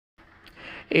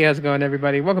Hey, how's it going,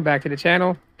 everybody? Welcome back to the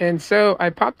channel. And so I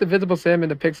popped the Visible Sim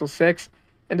into Pixel 6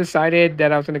 and decided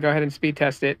that I was going to go ahead and speed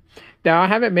test it. Now, I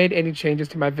haven't made any changes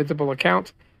to my Visible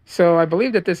account, so I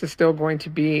believe that this is still going to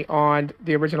be on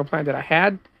the original plan that I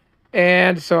had.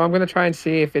 And so I'm going to try and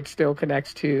see if it still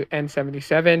connects to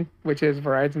N77, which is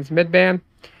Verizon's midband.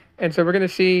 And so we're going to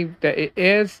see that it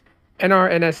is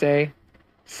NRNSA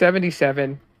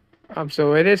 77.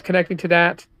 So it is connecting to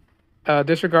that.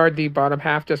 Disregard the bottom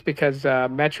half just because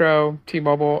Metro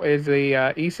T-Mobile is the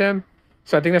eSIM.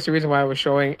 So I think that's the reason why I was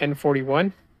showing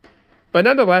N41. But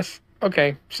nonetheless,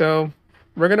 okay, so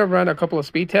we're going to run a couple of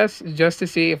speed tests just to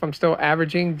see if I'm still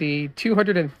averaging the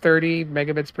 230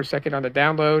 megabits per second on the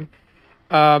download.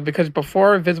 Because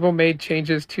before Visible made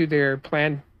changes to their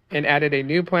plan and added a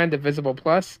new plan, the Visible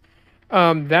Plus,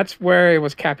 that's where it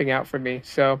was capping out for me.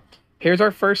 So here's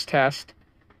our first test.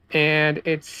 And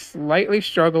it's slightly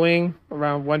struggling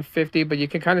around 150, but you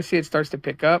can kind of see it starts to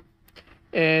pick up,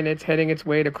 and it's heading its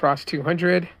way to cross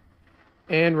 200,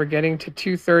 and we're getting to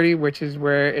 230, which is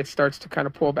where it starts to kind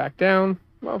of pull back down.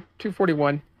 Well,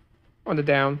 241 on the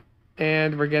down,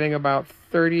 and we're getting about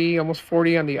 30, almost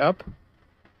 40 on the up.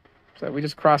 So we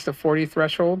just crossed the 40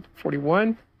 threshold,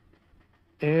 41,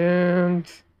 and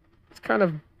it's kind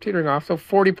of teetering off. So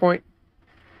 40 point,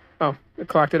 oh, it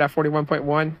clocked it at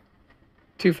 41.1.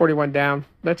 241 down.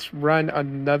 Let's run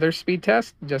another speed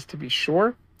test just to be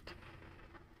sure.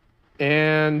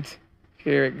 And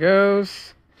here it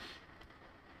goes.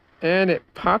 And it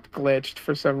pop glitched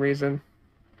for some reason.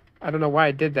 I don't know why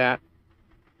I did that.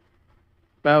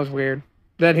 That was weird.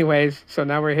 But anyways, so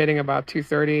now we're hitting about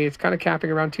 230. It's kind of capping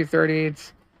around 230.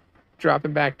 It's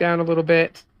dropping back down a little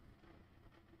bit.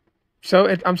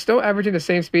 So I'm still averaging the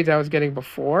same speeds I was getting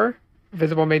before.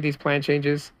 Visible made these plan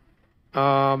changes.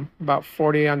 About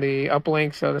 40 on the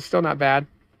uplink, so that's still not bad.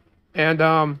 And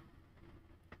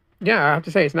yeah, I have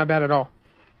to say it's not bad at all.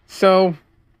 So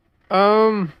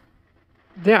yeah,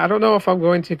 I don't know if I'm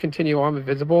going to continue on with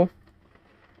Visible.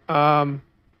 I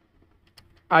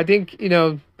think,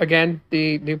 again,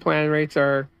 the new plan rates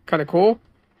are kind of cool,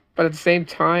 but at the same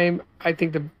time, I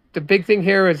think the big thing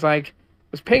here is, like,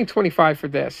 I was paying 25 for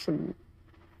this, and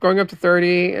going up to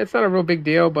 30, it's not a real big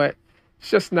deal, but it's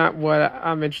just not what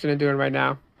I'm interested in doing right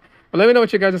now. But let me know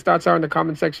what your guys' thoughts are in the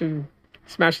comment section.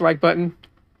 Smash the like button.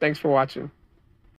 Thanks for watching.